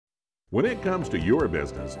When it comes to your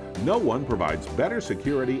business, no one provides better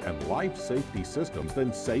security and life safety systems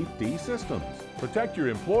than Safety Systems. Protect your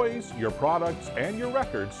employees, your products, and your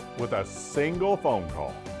records with a single phone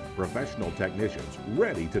call. Professional technicians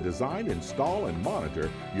ready to design, install, and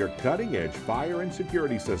monitor your cutting-edge fire and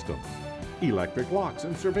security systems. Electric locks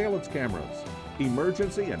and surveillance cameras.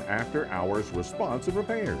 Emergency and after-hours response and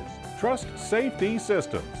repairs. Trust Safety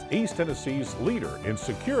Systems, East Tennessee's leader in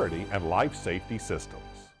security and life safety systems.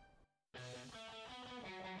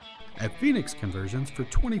 At Phoenix Conversions, for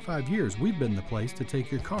 25 years, we've been the place to take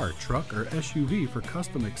your car, truck, or SUV for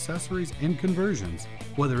custom accessories and conversions.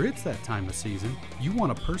 Whether it's that time of season, you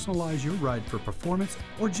want to personalize your ride for performance,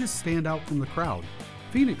 or just stand out from the crowd,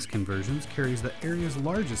 Phoenix Conversions carries the area's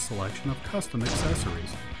largest selection of custom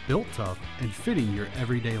accessories, built tough and fitting your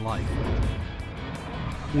everyday life.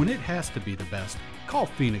 When it has to be the best, call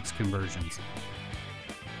Phoenix Conversions.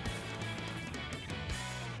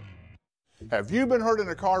 Have you been hurt in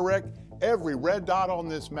a car wreck? Every red dot on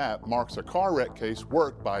this map marks a car wreck case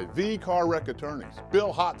worked by the car wreck attorneys,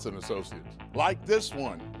 Bill Hotz and Associates, like this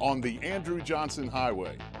one on the Andrew Johnson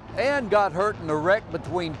Highway. Ann got hurt in a wreck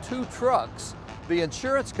between two trucks. The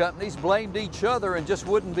insurance companies blamed each other and just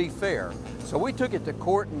wouldn't be fair. So we took it to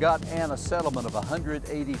court and got Ann a settlement of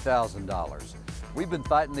 $180,000. We've been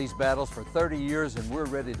fighting these battles for 30 years and we're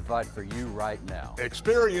ready to fight for you right now.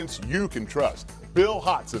 Experience you can trust. Bill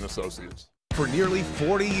Hotz and Associates. For nearly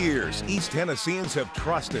 40 years, East Tennesseans have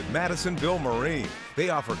trusted Madisonville Marine. They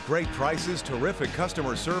offer great prices, terrific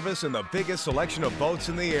customer service, and the biggest selection of boats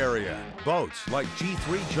in the area. Boats like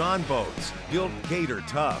G3 John boats, built Gator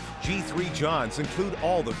tough. G3 Johns include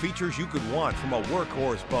all the features you could want from a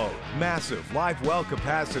workhorse boat. Massive live well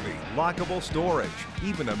capacity, lockable storage,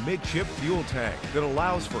 even a midship fuel tank that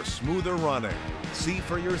allows for smoother running. See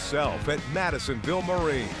for yourself at Madisonville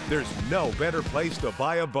Marine. There's no better place to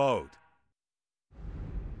buy a boat.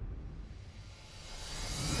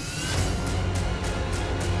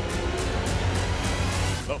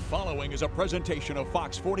 The following is a presentation of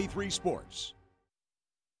Fox 43 Sports.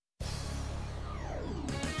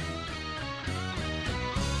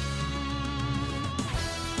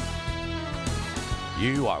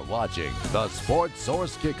 You are watching the Sports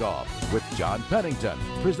Source Kickoff with John Pennington,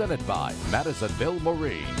 presented by Madisonville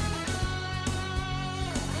Marine.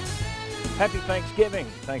 Happy Thanksgiving.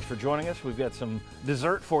 Thanks for joining us. We've got some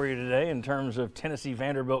dessert for you today in terms of Tennessee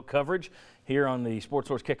Vanderbilt coverage here on the Sports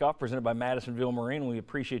Source Kickoff presented by Madisonville Marine. We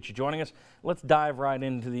appreciate you joining us. Let's dive right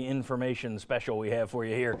into the information special we have for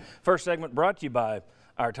you here. First segment brought to you by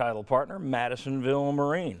our title partner, Madisonville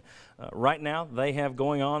Marine. Right now, they have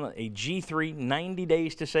going on a G3 90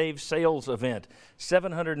 Days to Save sales event,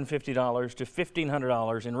 $750 to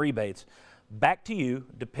 $1,500 in rebates. Back to you,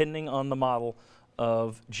 depending on the model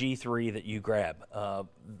of G3 that you grab.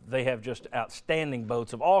 They have just outstanding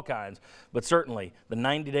boats of all kinds, but certainly the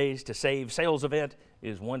 90 Days to Save sales event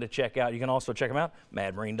is one to check out. You can also check them out,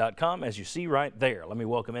 madmarine.com, as you see right there. Let me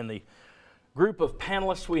welcome in the group of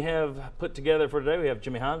panelists we have put together for today. We have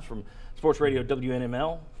Jimmy Himes from Sports Radio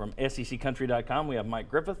WNML, from SECCountry.com. We have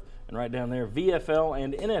Mike Griffith, and right down there, VFL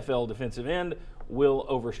and NFL defensive end, Will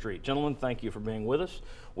Overstreet. Gentlemen, thank you for being with us.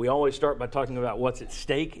 We always start by talking about what's at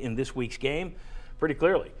stake in this week's game. Pretty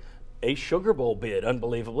clearly, a Sugar Bowl bid,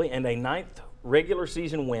 unbelievably, and a 9th regular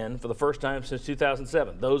season win for the first time since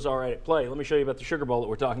 2007. Those are at play. Let me show you about the Sugar Bowl that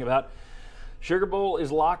we're talking about. Sugar Bowl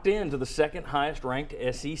is locked in to the second highest ranked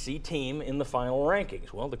SEC team in the final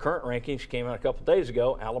rankings. Well, the current rankings came out a couple days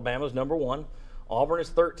ago. Alabama's number 1. Auburn is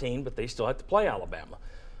 13, but they still have to play Alabama.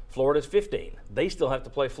 Florida's 15. They still have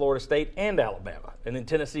to play Florida State and Alabama. And then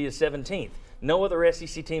Tennessee is 17th. No other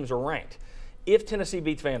SEC teams are ranked. If Tennessee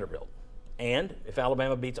beats Vanderbilt, and if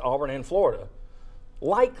Alabama beats Auburn and Florida,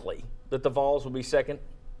 likely that the Vols will be second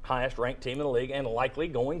highest ranked team in the league and likely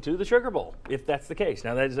going to the Sugar Bowl, if that's the case.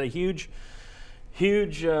 Now, that is a huge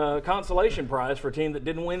consolation prize for a team that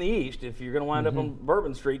didn't win the East. If you're going to wind up on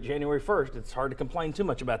Bourbon Street January 1st, it's hard to complain too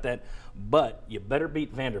much about that, but you better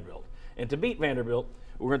beat Vanderbilt. And to beat Vanderbilt,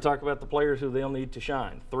 we're going to talk about the players who they'll need to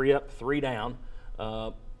shine. 3 up, 3 down.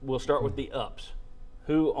 We'll start with the ups.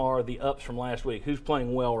 Who are the ups from last week? Who's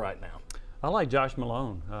playing well right now? I like Josh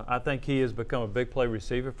Malone. I think he has become a big play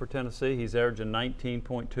receiver for Tennessee. He's averaging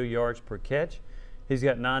 19.2 yards per catch. He's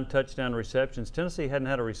got 9 touchdown receptions. Tennessee hadn't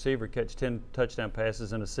had a receiver catch 10 touchdown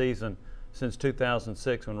passes in a season since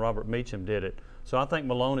 2006 when Robert Meacham did it. So I think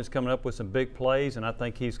Malone is coming up with some big plays, and I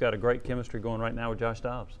think he's got a great chemistry going right now with Josh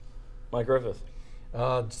Dobbs. Mike Griffith.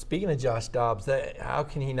 Speaking of Josh Dobbs, how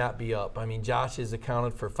can he not be up? I mean, Josh has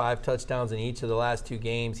accounted for 5 touchdowns in each of the last 2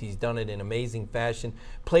 games. He's done it in amazing fashion.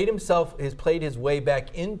 Has played his way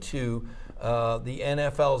back into the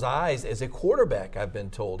NFL's eyes as a quarterback, I've been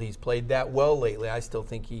told. He's played that well lately. I still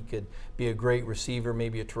think he could be a great receiver,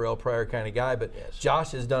 maybe a Terrell Pryor kind of guy. But yes,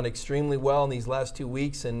 Josh has done extremely well in these last 2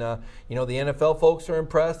 weeks. And, the NFL folks are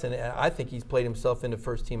impressed. And I think he's played himself into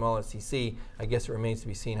first-team All-SEC. I guess it remains to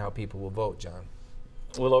be seen how people will vote, John.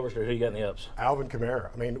 Will Overstreet, who you got in the ups? Alvin Kamara.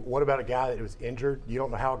 I mean, what about a guy that was injured? You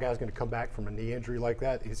don't know how a guy's going to come back from a knee injury like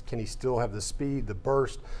that. Can he still have the speed, the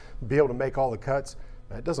burst, be able to make all the cuts?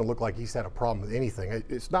 It doesn't look like he's had a problem with anything.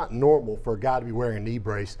 It's not normal for a guy to be wearing a knee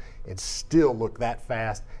brace and still look that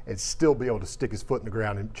fast and still be able to stick his foot in the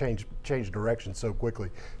ground and change direction so quickly.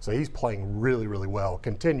 So he's playing really, really well.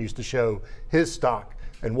 Continues to show his stock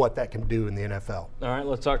and what that can do in the NFL. All right,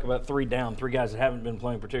 let's talk about 3 down, 3 guys that haven't been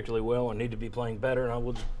playing particularly well and need to be playing better, and I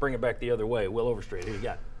will just bring it back the other way. Will Overstreet, who you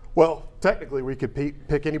got? Well, technically we could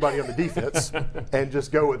pick anybody on the defense and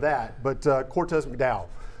just go with that, but Cortez McDowell,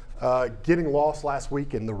 getting lost last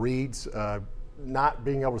week in the reads, not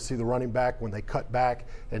being able to see the running back when they cut back,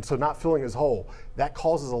 and so not filling his hole, that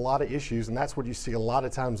causes a lot of issues, and that's what you see a lot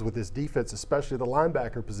of times with this defense, especially the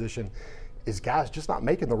linebacker position, is guys just not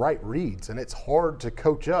making the right reads, and it's hard to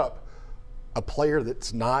coach up a player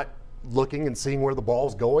that's not looking and seeing where the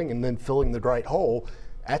ball's going and then filling the right hole.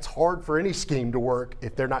 That's hard for any scheme to work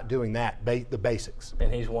if they're not doing that, the basics.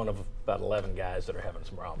 And he's one of about 11 guys that are having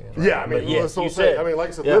some problems. Yeah, right? I mean, yes, like I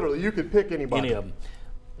said, literally, you could pick anybody. Any of them.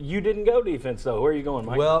 You didn't go defense, though. Where are you going,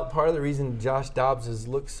 Mike? Well, part of the reason Josh Dobbs has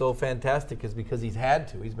looked so fantastic is because he's had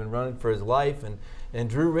to. He's been running for his life, and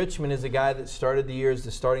Drew Richmond is a guy that started the year as the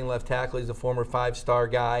starting left tackle. He's a former 5-star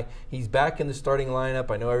guy. He's back in the starting lineup.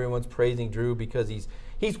 I know everyone's praising Drew because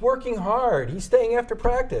he's working hard. He's staying after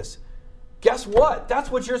practice. Guess what? That's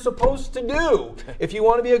what you're supposed to do. If you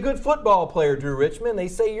want to be a good football player, Drew Richmond, they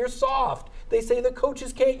say you're soft. They say the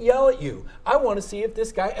coaches can't yell at you. I want to see if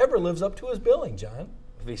this guy ever lives up to his billing, John.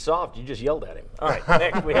 If he's soft, you just yelled at him. All right,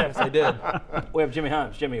 next we have we have Jimmy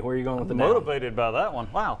Himes. Jimmy, where are you going with the motivated by that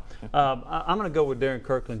one? Wow. I'm going to go with Darren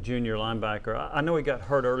Kirkland, Jr., linebacker. I know he got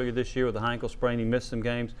hurt earlier this year with a ankle sprain. He missed some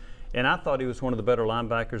games, and I thought he was one of the better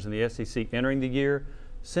linebackers in the SEC entering the year.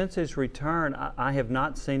 Since his return, I have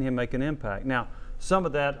not seen him make an impact. Now, some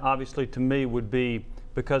of that, obviously, to me, would be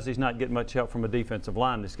because he's not getting much help from a defensive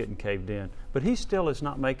line that's getting caved in. But he still is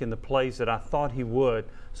not making the plays that I thought he would.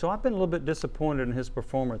 So I've been a little bit disappointed in his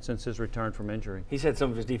performance since his return from injury. He's had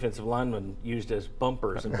some of his defensive linemen used as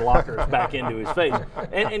bumpers and blockers back into his face.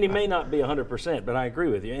 And he may not be 100%, but I agree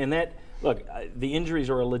with you. And that, look, the injuries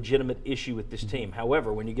are a legitimate issue with this team.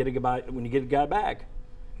 However, when you get a guy back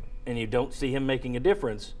and you don't see him making a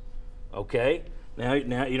difference, okay, now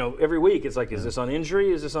every week it's like, is this on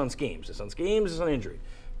injury? Is this on schemes? Is this on schemes? Is this on injury?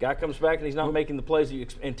 Guy comes back and he's not making the plays that you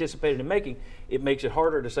anticipated him making. It makes it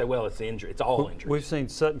harder to say, well, it's the injury. It's all injury. We've seen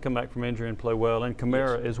Sutton come back from injury and play well, and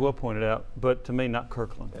Kamara, as well pointed out, but to me, not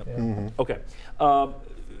Kirkland. Yep. Mm-hmm. Okay.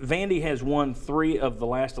 Vandy has won 3 of the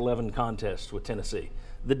last 11 contests with Tennessee.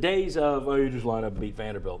 The days of, you just line up and beat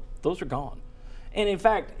Vanderbilt, those are gone. And in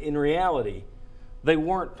fact, in reality, they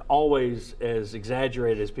weren't always as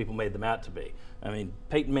exaggerated as people made them out to be. I mean,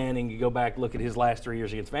 Peyton Manning, you go back, look at his last 3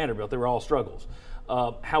 years against Vanderbilt, they were all struggles.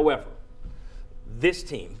 However, this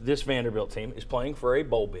Vanderbilt team, is playing for a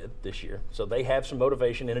bowl bid this year, so they have some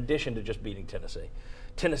motivation in addition to just beating Tennessee.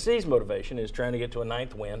 Tennessee's motivation is trying to get to a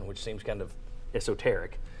 9th win, which seems kind of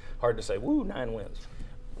esoteric. Hard to say, 9 wins.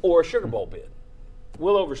 Or a Sugar Bowl bid.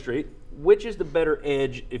 Will Overstreet, which is the better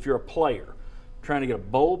edge if you're a player? Trying to get a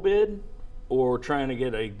bowl bid or trying to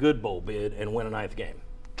get a good bowl bid and win a 9th game?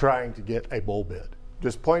 Trying to get a bowl bid.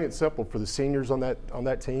 Just plain and simple for the seniors on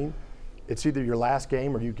that team, it's either your last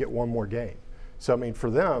game or you get one more game. So, I mean, for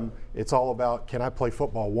them, it's all about, can I play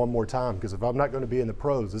football one more time? Because if I'm not going to be in the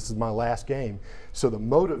pros, this is my last game. So the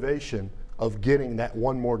motivation of getting that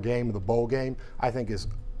one more game of the bowl game, I think is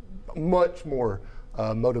much more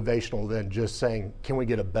motivational than just saying, can we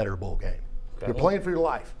get a better bowl game? Okay. You're playing for your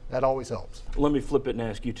life. That always helps. Let me flip it and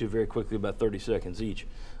ask you two very quickly, about 30 seconds each.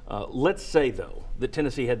 Let's say, though, that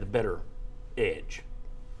Tennessee had the better edge.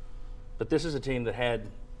 But this is a team that had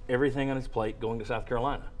everything on its plate going to South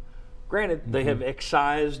Carolina. Granted, they have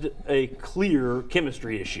excised a clear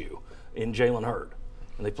chemistry issue in Jalen Hurd,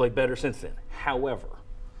 and they played better since then. However,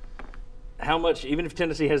 how much, even if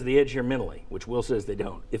Tennessee has the edge here mentally, which Will says they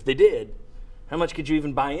don't, if they did, how much could you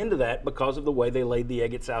even buy into that because of the way they laid the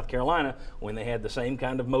egg at South Carolina when they had the same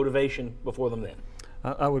kind of motivation before them then?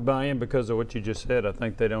 I would buy in because of what you just said. I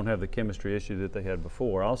think they don't have the chemistry issue that they had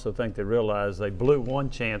before. I also think they realized they blew one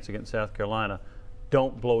chance against South Carolina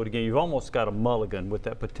don't blow it again. You've almost got a mulligan with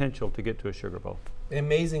that potential to get to a Sugar Bowl.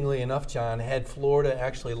 Amazingly enough, John, had Florida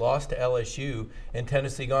actually lost to LSU and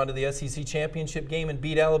Tennessee gone to the SEC championship game and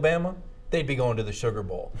beat Alabama, they'd be going to the Sugar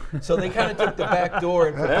Bowl. So they kind of took the back door,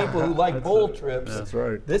 and for people who like bowl trips, that's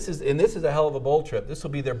right. This is a hell of a bowl trip. This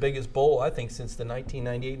will be their biggest bowl, I think, since the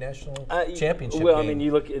 1998 national championship Well, game. I mean,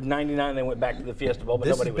 you look at '99, they went back to the Fiesta Bowl, but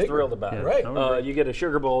This nobody is was bigger. thrilled about it. Right. You get a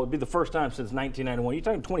Sugar Bowl, it'd be the first time since 1991. You're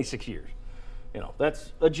talking 26 years. You know,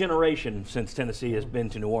 that's a generation since Tennessee has been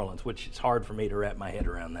to New Orleans, which is hard for me to wrap my head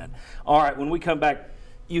around that. All right, when we come back,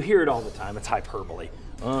 you hear it all the time. It's hyperbole.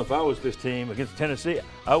 If I was this team against Tennessee,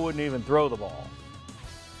 I wouldn't even throw the ball.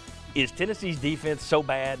 Is Tennessee's defense so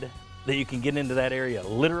bad that you can get into that area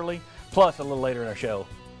literally? Plus, a little later in our show,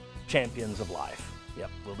 champions of life.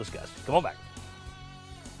 Yep, we'll discuss. Come on back.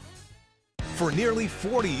 For nearly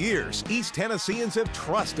 40 years, East Tennesseans have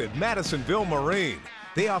trusted Madisonville Marine.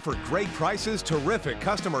 They offer great prices, terrific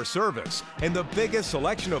customer service, and the biggest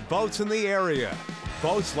selection of boats in the area.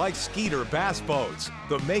 Boats like Skeeter Bass Boats,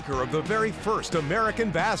 the maker of the very first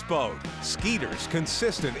American bass boat. Skeeter's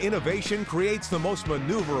consistent innovation creates the most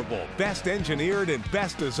maneuverable, best engineered, and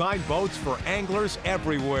best designed boats for anglers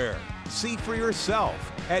everywhere. See for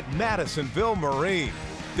yourself at Madisonville Marine.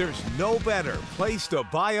 There's no better place to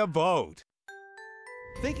buy a boat.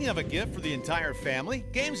 Thinking of a gift for the entire family?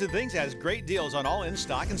 Games and Things has great deals on all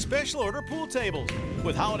in-stock and special order pool tables.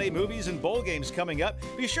 With holiday movies and bowl games coming up,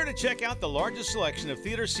 be sure to check out the largest selection of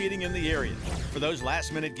theater seating in the area. For those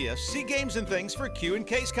last-minute gifts, see Games and Things for cue and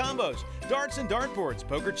case combos, darts and dartboards,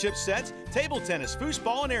 poker chip sets, table tennis,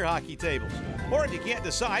 foosball, and air hockey tables. Or if you can't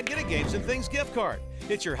decide, get a Games and Things gift card.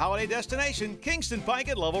 It's your holiday destination, Kingston Pike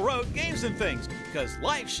at Level Road, Games and Things, because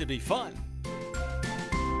life should be fun.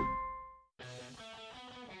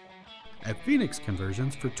 At Phoenix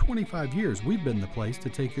Conversions, for 25 years, we've been the place to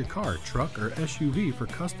take your car, truck, or SUV for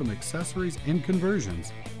custom accessories and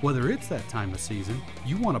conversions. Whether it's that time of season,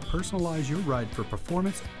 you want to personalize your ride for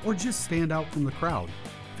performance, or just stand out from the crowd,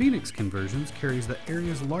 Phoenix Conversions carries the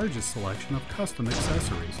area's largest selection of custom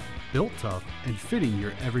accessories, built tough and fitting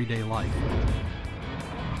your everyday life.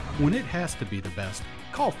 When it has to be the best,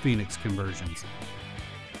 call Phoenix Conversions.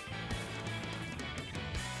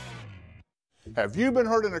 Have you been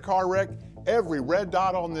hurt in a car wreck? Every red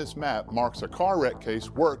dot on this map marks a car wreck case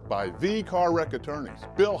worked by the car wreck attorneys,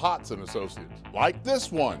 Bill Hotson Associates, like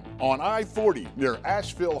this one on I-40 near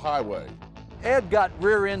Asheville Highway. Ed got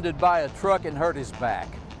rear-ended by a truck and hurt his back.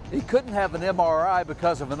 He couldn't have an MRI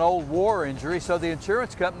because of an old war injury, so the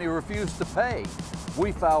insurance company refused to pay.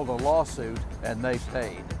 We filed a lawsuit and they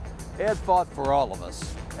paid. Ed fought for all of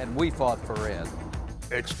us, and we fought for Ed.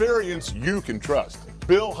 Experience you can trust.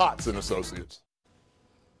 Bill Hotson Associates.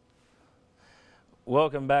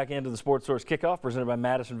 Welcome back into the Sports Source Kickoff, presented by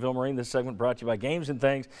Madisonville Marine. This segment brought to you by Games and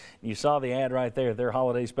Things. You saw the ad right there. Their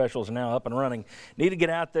holiday specials are now up and running. Need to get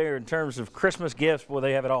out there in terms of Christmas gifts. Well,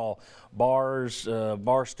 they have it all. Bars,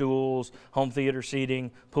 bar stools, home theater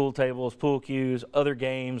seating, pool tables, pool cues, other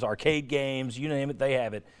games, arcade games, you name it, they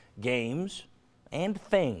have it. Games and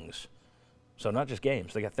things. So not just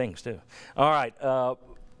games, they got things too. All right.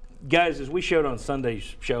 Guys, as we showed on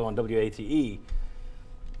Sunday's show on WATE,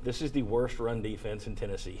 this is the worst run defense in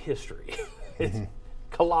Tennessee history. It's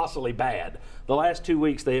colossally bad. The last 2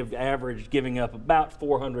 weeks they have averaged giving up about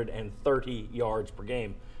 430 yards per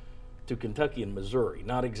game to Kentucky and Missouri.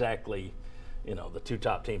 Not exactly, you know, the two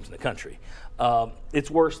top teams in the country.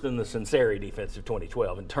 It's worse than the Cincinnati defense of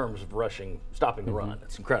 2012 in terms of rushing, stopping the run.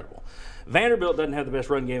 It's incredible. Vanderbilt doesn't have the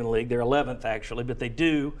best run game in the league. They're 11th actually, but they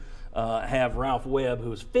do have Ralph Webb,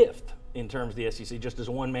 who's 5th in terms of the SEC, just as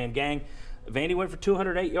a one-man gang. Vandy went for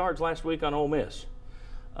 208 yards last week on Ole Miss.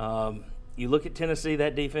 You look at Tennessee,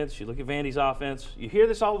 that defense, you look at Vandy's offense, you hear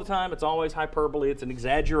this all the time. It's always hyperbole. It's an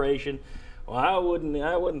exaggeration. Well, I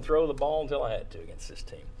wouldn't throw the ball until I had to against this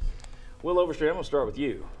team. Will Overstreet, I'm going to start with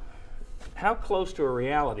you. How close to a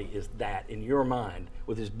reality is that in your mind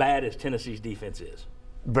with as bad as Tennessee's defense is?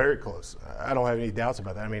 Very close. I don't have any doubts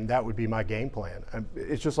about that. I mean, that would be my game plan.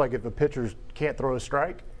 It's just like if a pitcher can't throw a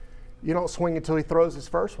strike, you don't swing until he throws his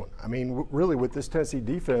first one. I mean, really, with this Tennessee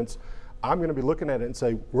defense, I'm going to be looking at it and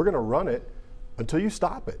say, we're going to run it until you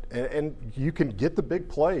stop it. And you can get the big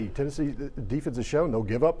play. Tennessee defense has shown they'll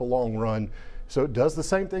give up a long run. So it does the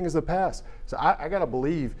same thing as the pass. So I got to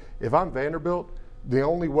believe if I'm Vanderbilt, the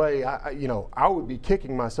only way, I would be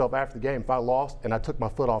kicking myself after the game if I lost and I took my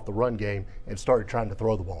foot off the run game and started trying to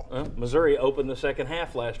throw the ball. Missouri opened the second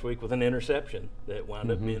half last week with an interception that wound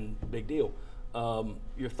up being a big deal.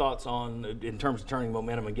 Your thoughts on, in terms of turning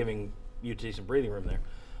momentum and giving UT some breathing room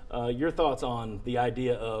there, your thoughts on the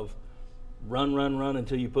idea of run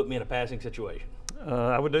until you put me in a passing situation?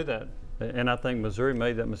 I would do that, and I think Missouri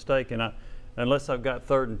made that mistake. And unless I've got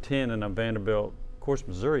 3rd and 10 and I'm Vanderbilt, of course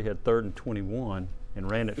Missouri had 3rd and 21 and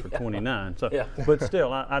ran it for 29. So, but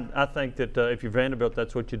still, I think that if you're Vanderbilt,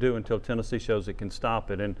 that's what you do until Tennessee shows it can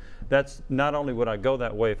stop it. And that's not only would I go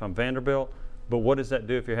that way if I'm Vanderbilt, but what does that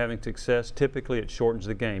do if you're having success? Typically, it shortens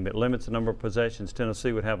the game. It limits the number of possessions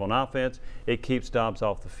Tennessee would have on offense. It keeps Dobbs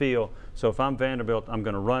off the field. So if I'm Vanderbilt, I'm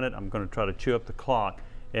going to run it. I'm going to try to chew up the clock.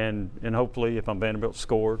 And hopefully, if I'm Vanderbilt,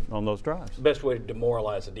 score on those drives. Best way to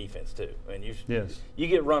demoralize the defense, too. I mean, you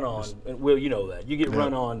get run on, and Will, you know that. You get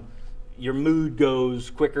run on, your mood goes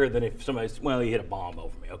quicker than if somebody's, well, he hit a bomb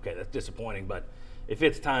over me. Okay, that's disappointing, but if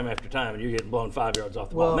it's time after time and you're getting blown 5 yards off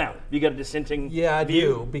the ball, now, you got a dissenting view? I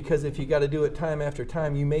do, because if you got to do it time after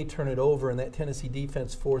time, you may turn it over, and that Tennessee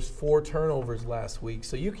defense forced 4 turnovers last week.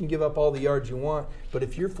 So you can give up all the yards you want, but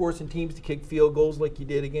if you're forcing teams to kick field goals like you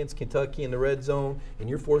did against Kentucky in the red zone, and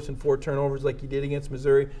you're forcing 4 turnovers like you did against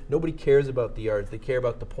Missouri, nobody cares about the yards. They care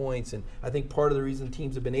about the points, and I think part of the reason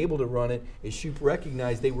teams have been able to run it is Shoop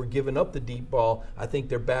recognized they were giving up the deep ball. I think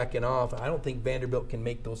they're backing off. I don't think Vanderbilt can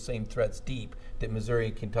make those same threats deep that Missouri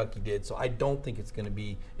and Kentucky did. So I don't think it's going to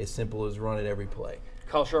be as simple as run it every play.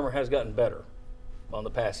 Kyle Shermer has gotten better on the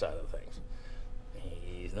pass side of things.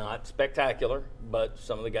 He's not spectacular, but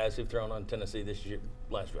some of the guys who've thrown on Tennessee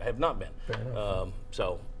last year have not been.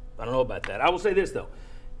 So I don't know about that. I will say this, though.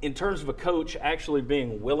 In terms of a coach actually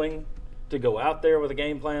being willing to go out there with a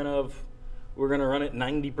game plan of we're going to run it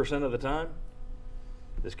 90% of the time,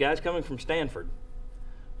 this guy's coming from Stanford.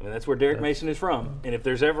 I mean, that's where Derek Mason is from. And if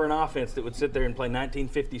there's ever an offense that would sit there and play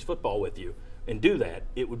 1950s football with you and do that,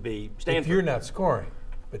 it would be Stanford. If you're not scoring.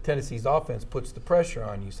 But Tennessee's offense puts the pressure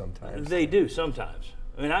on you sometimes. They do sometimes.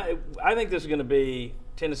 I mean, I think this is going to be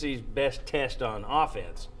Tennessee's best test on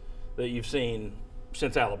offense that you've seen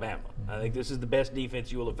since Alabama. I think this is the best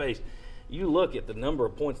defense you will have faced. You look at the number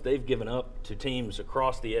of points they've given up to teams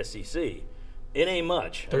across the SEC. It ain't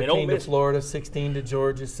much. 13 to Florida, 16 to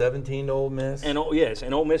Georgia, 17 to Ole Miss. And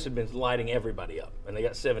Ole Miss had been lighting everybody up, and they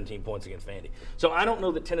got 17 points against Vandy. So I don't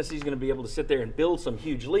know that Tennessee's going to be able to sit there and build some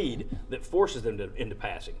huge lead that forces them into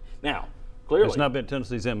passing. Now, clearly, it's not been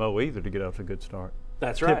Tennessee's MO either to get off to a good start.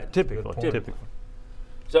 That's right. Typically.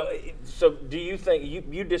 So do you think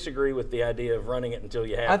you disagree with the idea of running it until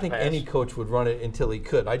you have? I think any coach would run it until he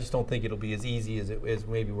could. I just don't think it'll be as easy as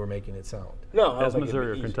maybe we're making it sound. No, as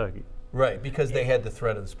Missouri or Kentucky. Right, because they had the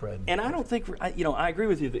threat of the spread. And I don't think, I agree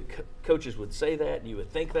with you that coaches would say that, and you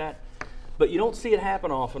would think that, but you don't see it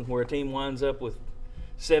happen often where a team winds up with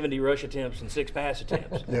 70 rush attempts and 6 pass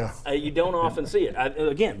attempts. You don't often see it.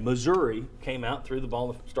 Again, Missouri came out, threw the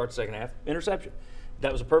ball in the start of the second half, interception.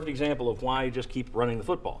 That was a perfect example of why you just keep running the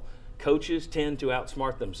football. Coaches tend to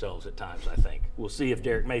outsmart themselves at times, I think. We'll see if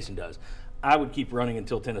Derek Mason does. I would keep running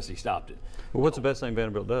until Tennessee stopped it. Well, what's the best thing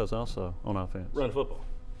Vanderbilt does also on offense? Run football.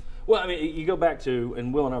 Well, I mean, you go back to,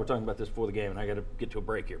 and Will and I were talking about this before the game, and I got to get to a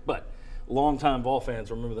break here, but longtime Vol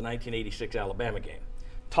fans remember the 1986 Alabama game.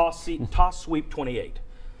 Toss sweep 28.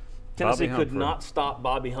 Tennessee could not stop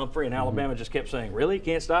Bobby Humphrey, and Alabama just kept saying, really?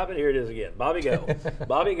 Can't stop it? Here it is again. Bobby, go.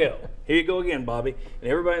 Bobby, go. Here you go again, Bobby. And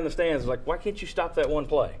everybody in the stands was like, why can't you stop that one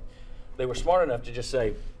play? They were smart enough to just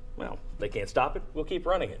say, well, they can't stop it. We'll keep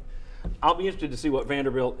running it. I'll be interested to see what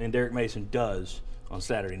Vanderbilt and Derek Mason does on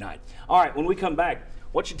Saturday night. All right, when we come back,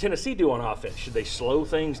 what should Tennessee do on offense? Should they slow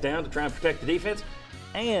things down to try and protect the defense?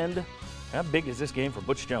 And how big is this game for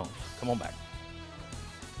Butch Jones? Come on back.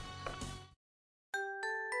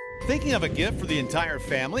 Thinking of a gift for the entire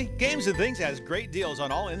family? Games and Things has great deals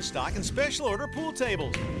on all in-stock and special order pool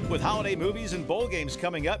tables. With holiday movies and bowl games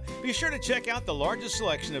coming up, be sure to check out the largest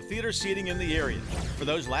selection of theater seating in the area. For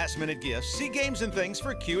those last-minute gifts, see Games and Things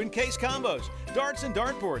for cue and case combos, darts and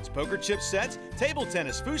dartboards, poker chip sets, table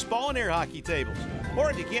tennis, foosball, and air hockey tables.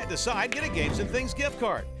 Or if you can't decide, get a Games and Things gift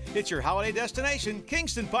card. It's your holiday destination,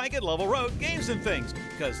 Kingston Pike at Lovell Road, Games and Things,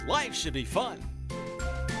 because life should be fun.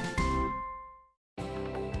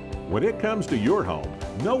 When it comes to your home,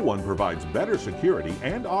 no one provides better security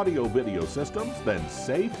and audio-video systems than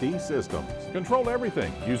Safety Systems. Control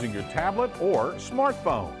everything using your tablet or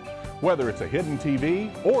smartphone, whether it's a hidden TV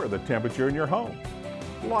or the temperature in your home.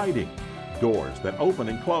 Lighting, doors that open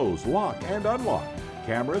and close, lock and unlock,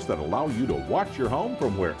 cameras that allow you to watch your home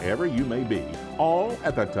from wherever you may be, all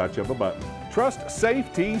at the touch of a button. Trust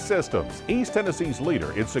Safety Systems, East Tennessee's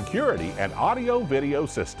leader in security and audio-video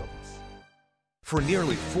systems. For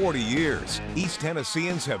nearly 40 years, East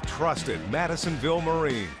Tennesseans have trusted Madisonville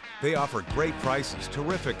Marine. They offer great prices,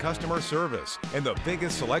 terrific customer service, and the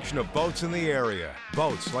biggest selection of boats in the area.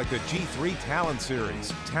 Boats like the G3 Talon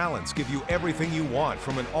Series. Talons give you everything you want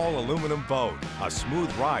from an all-aluminum boat. A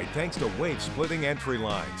smooth ride thanks to wave-splitting entry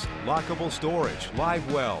lines, lockable storage, live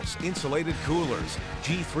wells, insulated coolers.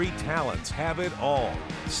 G3 Talons have it all.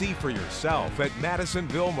 See for yourself at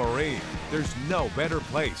Madisonville Marine. There's no better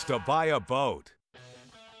place to buy a boat.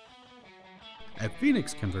 At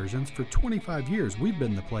Phoenix Conversions, for 25 years, we've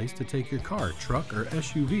been the place to take your car, truck, or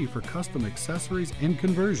SUV for custom accessories and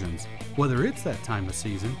conversions. Whether it's that time of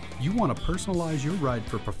season, you want to personalize your ride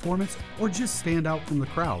for performance, or just stand out from the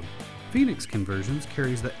crowd, Phoenix Conversions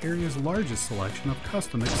carries the area's largest selection of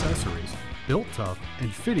custom accessories, built tough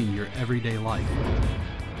and fitting your everyday life.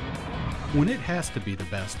 When it has to be the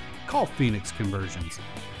best, call Phoenix Conversions.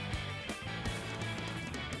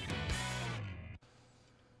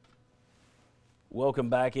 Welcome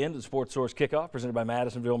back into the Sports Source Kickoff, presented by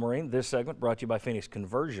Madisonville Marine. This segment brought to you by Phoenix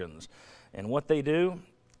Conversions. And what they do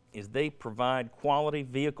is they provide quality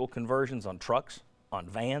vehicle conversions on trucks, on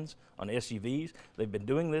vans, on SUVs. They've been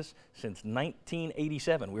doing this since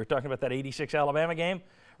 1987. We were talking about that 86 Alabama game.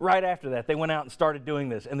 Right after that, they went out and started doing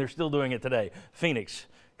this, and they're still doing it today. Phoenix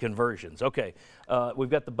Conversions. Okay, we've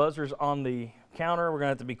got the buzzers on the counter. We're going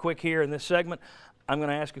to have to be quick here in this segment. I'm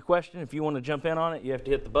going to ask a question. If you want to jump in on it, you have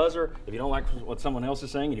to hit the buzzer. If you don't like what someone else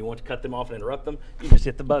is saying and you want to cut them off and interrupt them, you just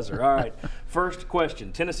hit the buzzer. All right. First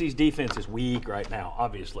question. Tennessee's defense is weak right now,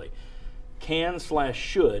 obviously.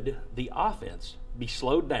 Can/should the offense be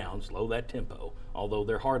slowed down, slow that tempo, although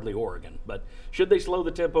they're hardly Oregon, but should they slow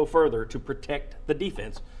the tempo further to protect the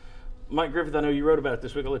defense? Mike Griffith, I know you wrote about it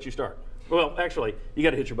this week. I'll let you start. Well, actually, you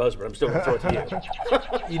got to hit your buzzer, but I'm still going to throw it to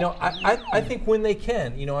you. You know, I think when they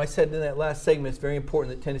can, you know, I said in that last segment, it's very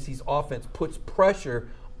important that Tennessee's offense puts pressure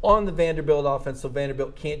on the Vanderbilt offense so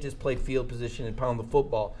Vanderbilt can't just play field position and pound the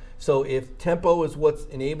football. So if tempo is what's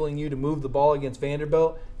enabling you to move the ball against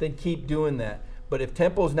Vanderbilt, then keep doing that. But if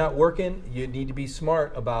tempo's not working, you need to be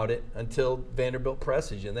smart about it until Vanderbilt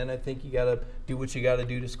presses you. And then I think you got to do what you got to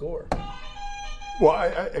do to score. Well, I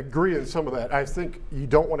agree in some of that. I think you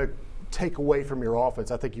don't want to take away from your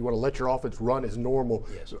offense. I think you want to let your offense run as normal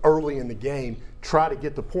early in the game, try to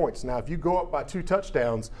get the points. Now, if you go up by 2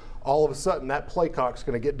 touchdowns, all of a sudden that play clock's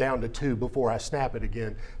going to get down to 2 before I snap it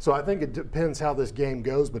again. So I think it depends how this game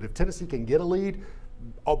goes, but if Tennessee can get a lead,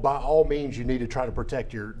 by all means you need to try to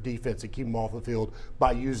protect your defense and keep them off the field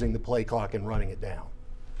by using the play clock and running it down.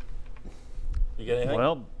 You got anything?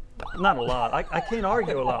 Well, not a lot. I can't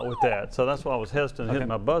argue a lot with that, so that's why I was hesitant to hit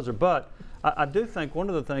my buzzer. But I do think one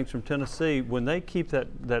of the things from Tennessee, when they keep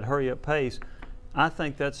that hurry-up pace, I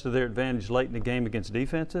think that's to their advantage late in the game against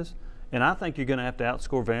defenses. And I think you're going to have to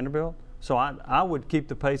outscore Vanderbilt. So I would keep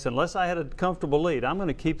the pace. Unless I had a comfortable lead, I'm going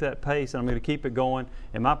to keep that pace, and I'm going to keep it going.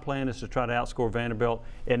 And my plan is to try to outscore Vanderbilt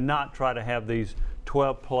and not try to have these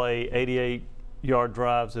 12-play, 88-yard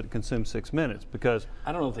drives that consume 6 minutes, because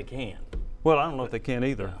I don't know if they can. Well, I don't know if they can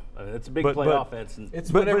either. Yeah. I mean, it's a big play offense. And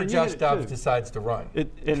it's whenever Josh Dobbs decides to run.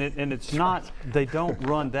 And it's not, they don't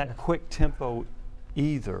run that quick tempo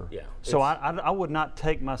either. Yeah. So I would not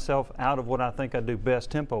take myself out of what I think I do best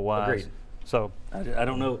tempo-wise. Agreed. So I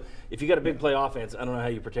don't know. If you got a big play offense, I don't know how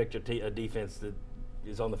you protect a defense that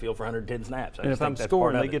is on the field for 110 snaps. And if I'm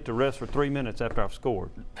scoring, they get to rest for 3 minutes after I've scored.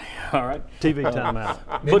 All right. TV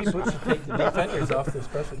timeout. Maybe Butch should take the defenders off the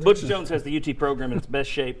special teams. Butch Jones has the UT program in its best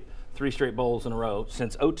shape, 3 straight bowls in a row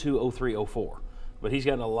since 02, 03, 04. But he's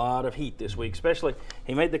gotten a lot of heat this week, especially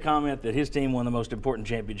he made the comment that his team won the most important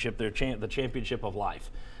championship, the championship of life.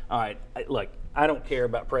 All right, look, I don't care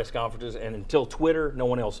about press conferences, and until Twitter, no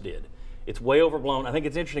one else did. It's way overblown. I think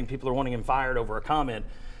it's interesting people are wanting him fired over a comment.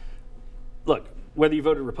 Look, whether you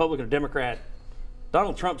voted Republican or Democrat,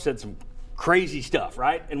 Donald Trump said some crazy stuff,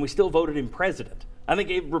 right? And we still voted him president. I think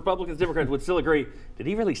if Republicans, Democrats would still agree, did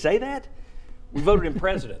he really say that? We voted him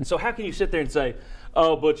president. So how can you sit there and say,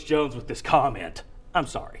 oh, Butch Jones with this comment? I'm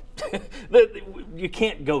sorry. You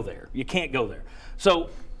can't go there. You can't go there. So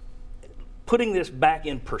putting this back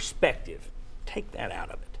in perspective, take that out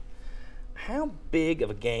of it. How big of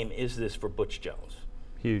a game is this for Butch Jones?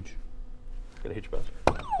 Huge. Gonna hit your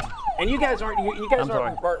buzzer. And you guys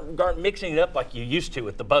aren't mixing it up like you used to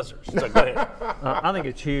with the buzzers. So go ahead. I think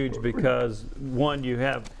it's huge because, one, you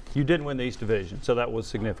didn't win the East Division, so that was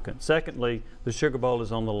significant. Secondly, the Sugar Bowl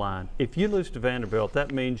is on the line. If you lose to Vanderbilt,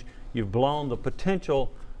 that means you've blown the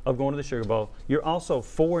potential of going to the Sugar Bowl. You're also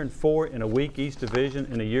 4-4 in a weak East Division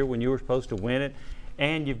in a year when you were supposed to win it,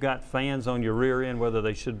 and you've got fans on your rear end, whether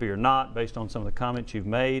they should be or not, based on some of the comments you've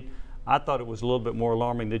made. I thought it was a little bit more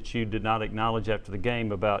alarming that you did not acknowledge after the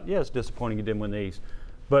game about, yeah, it's disappointing you didn't win the East.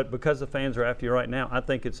 But because the fans are after you right now, I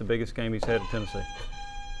think it's the biggest game he's had at Tennessee.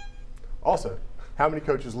 Also, how many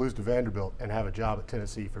coaches lose to Vanderbilt and have a job at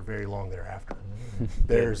Tennessee for very long thereafter?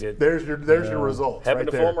 There's your results. Having right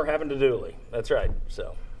to there. former, having to Dooley. That's right.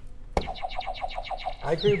 So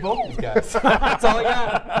I agree with both these guys. That's all I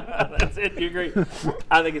got. that's it. You agree?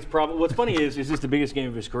 I think it's probably. What's funny is this the biggest game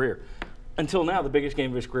of his career. Until now, the biggest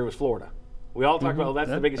game of his career was Florida. We all talk about, well, that's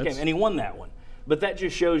the biggest game, and he won that one. But that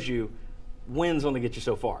just shows you wins only get you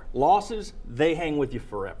so far. Losses, they hang with you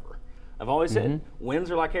forever. I've always said wins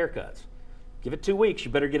are like haircuts. Give it 2 weeks,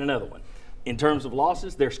 you better get another one. In terms of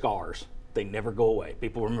losses, they're scars. They never go away.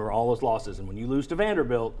 People remember all those losses, and when you lose to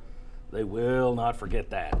Vanderbilt, they will not forget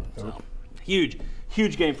that. So, huge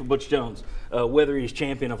game for Butch Jones, whether he's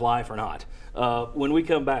champion of life or not. When we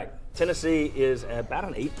come back, Tennessee is about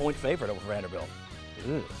an 8-point favorite over Vanderbilt.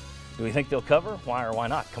 Ew. Do we think they'll cover? Why or why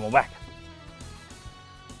not? Come on back.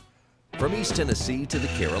 From East Tennessee to the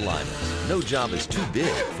Carolinas, no job is too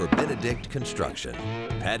big for Benedict Construction.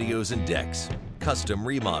 Patios and decks, custom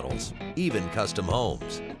remodels, even custom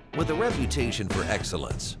homes. With a reputation for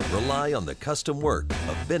excellence, rely on the custom work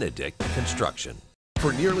of Benedict Construction.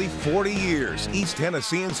 For nearly 40 years, East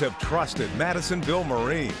Tennesseans have trusted Madisonville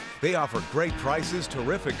Marine. They offer great prices,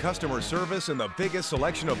 terrific customer service, and the biggest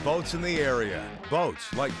selection of boats in the area.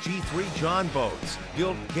 Boats like G3 John boats,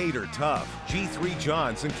 built Gator tough. G3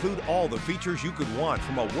 Johns include all the features you could want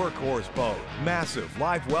from a workhorse boat. Massive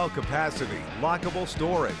live well capacity, lockable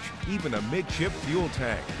storage, even a midship fuel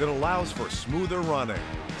tank that allows for smoother running.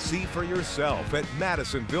 See for yourself at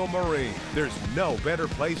Madisonville Marine. There's no better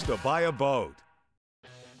place to buy a boat.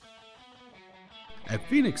 At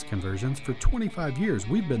Phoenix Conversions, for 25 years,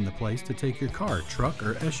 we've been the place to take your car, truck,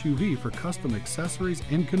 or SUV for custom accessories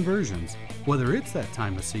and conversions. Whether it's that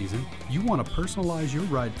time of season, you want to personalize your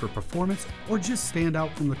ride for performance, or just stand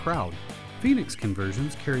out from the crowd, Phoenix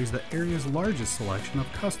Conversions carries the area's largest selection of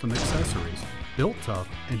custom accessories, built tough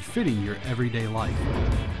and fitting your everyday life.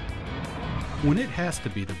 When it has to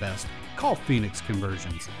be the best, call Phoenix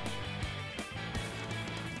Conversions.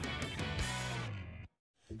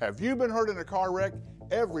 Have you been hurt in a car wreck?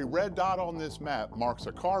 Every red dot on this map marks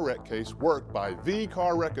a car wreck case worked by the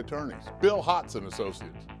car wreck attorneys, Bill Hotz and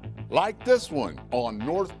Associates. Like this one on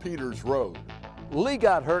North Peters Road. Lee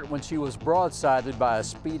got hurt when she was broadsided by a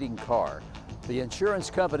speeding car. The insurance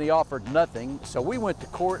company offered nothing, so we went to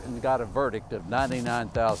court and got a verdict of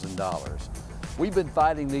 $99,000. We've been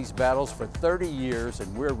fighting these battles for 30 years,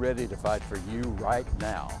 and we're ready to fight for you right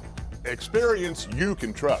now. Experience you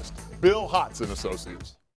can trust. Bill Hotz and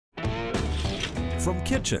Associates. From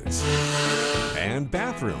kitchens and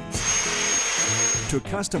bathrooms to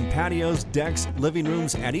custom patios, decks, living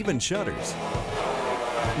rooms, and even shutters,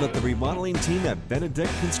 let the remodeling team at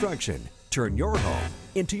Benedict Construction turn your home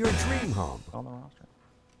into your dream home. On the roster.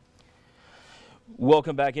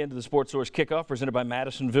 Welcome back into the Sports Source Kickoff presented by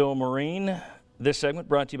Madisonville Marine. This segment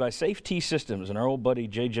brought to you by Safety Systems and our old buddy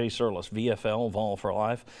J.J. Surlis, VFL, Vol for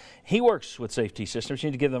Life. He works with Safety Systems. You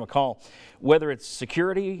need to give them a call. Whether it's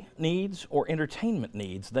security needs or entertainment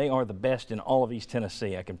needs, they are the best in all of East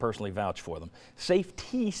Tennessee. I can personally vouch for them.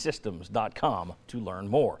 SafetySystems.com to learn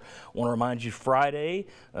more. I want to remind you Friday,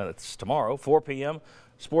 it's tomorrow, 4 p.m.,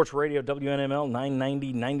 Sports Radio WNML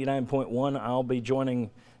 990, 99.1. I'll be joining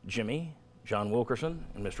Jimmy, John Wilkerson,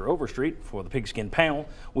 and Mr. Overstreet for the Pigskin Panel.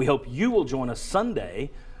 We hope you will join us Sunday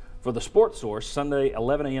for the Sports Source, Sunday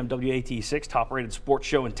 11 a.m. WAT6, top-rated sports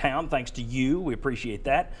show in town. Thanks to you. We appreciate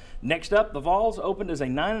that. Next up, the Vols opened as a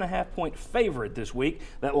 9.5-point favorite this week.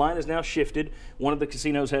 That line is now shifted. One of the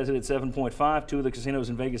casinos has it at 7.5. Two of the casinos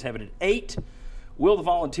in Vegas have it at 8. Will the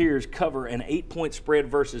Volunteers cover an 8-point spread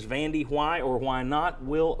versus Vandy? Why or why not?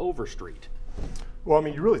 Will Overstreet. Well, I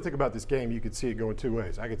mean, you really think about this game, you could see it going two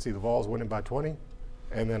ways. I could see the Vols winning by 20,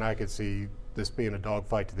 and then I could see this being a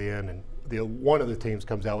dogfight to the end, and one of the teams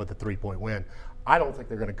comes out with a 3-point win. I don't think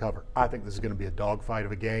they're going to cover. I think this is going to be a dogfight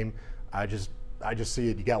of a game. I just see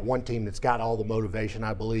it. You got one team that's got all the motivation,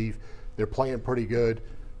 I believe. They're playing pretty good.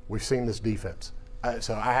 We've seen this defense.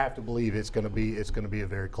 So I have to believe it's going to be a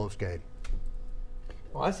very close game.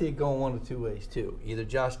 Well, I see it going one of two ways, too. Either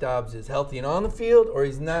Josh Dobbs is healthy and on the field, or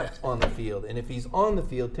he's not on the field. And if he's on the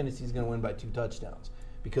field, Tennessee's going to win by 2 touchdowns.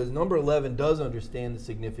 Because number 11 does understand the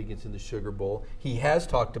significance in the Sugar Bowl. He has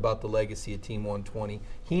talked about the legacy of Team 120.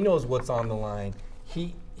 He knows what's on the line.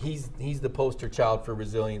 He's the poster child for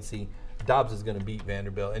resiliency. Dobbs is going to beat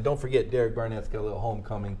Vanderbilt. And don't forget, Derek Barnett's got a little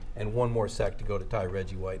homecoming and one more sack to go to tie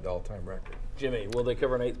Reggie White, the all-time record. Jimmy, will they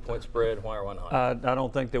cover an 8-point spread? Why or why not? I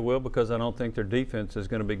don't think they will, because I don't think their defense is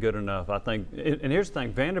going to be good enough. I think, and here's the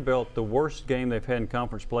thing, Vanderbilt, the worst game they've had in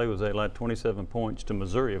conference play was they allowed 27 points to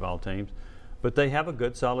Missouri of all teams. But they have a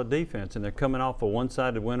good, solid defense, and they're coming off a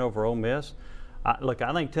one-sided win over Ole Miss. Look,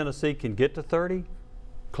 I think Tennessee can get to 30,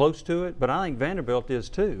 close to it, but I think Vanderbilt is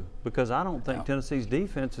too, because I don't think Tennessee's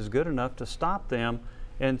defense is good enough to stop them.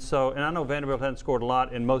 And I know Vanderbilt hasn't scored a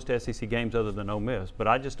lot in most SEC games other than Ole Miss, but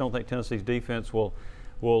I just don't think Tennessee's defense will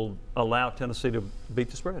allow Tennessee to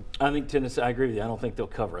beat the spread. I think Tennessee, I agree with you. I don't think they'll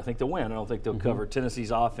cover. I think they'll win. I don't think they'll cover.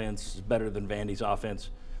 Tennessee's offense is better than Vandy's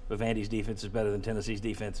offense, but Vandy's defense is better than Tennessee's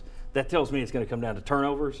defense. That tells me it's going to come down to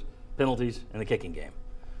turnovers, penalties, and the kicking game.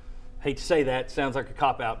 Hate to say that, sounds like a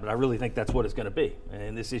cop-out, but I really think that's what it's going to be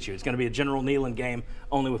in this issue. It's going to be a General Neyland game,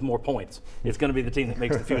 only with more points. It's going to be the team that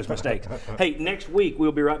makes the fewest mistakes. Hey, next week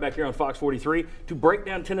we'll be right back here on Fox 43 to break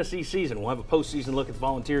down Tennessee's season. We'll have a postseason look at the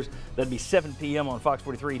Volunteers. That'll be 7 p.m. on Fox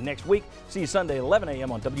 43 next week. See you Sunday, 11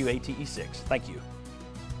 a.m. on WATE 6. Thank you.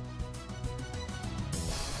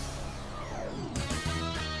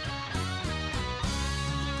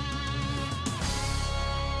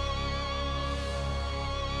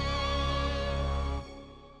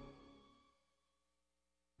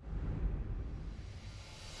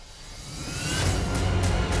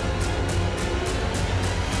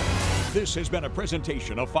 This has been a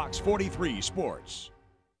presentation of Fox 43 Sports.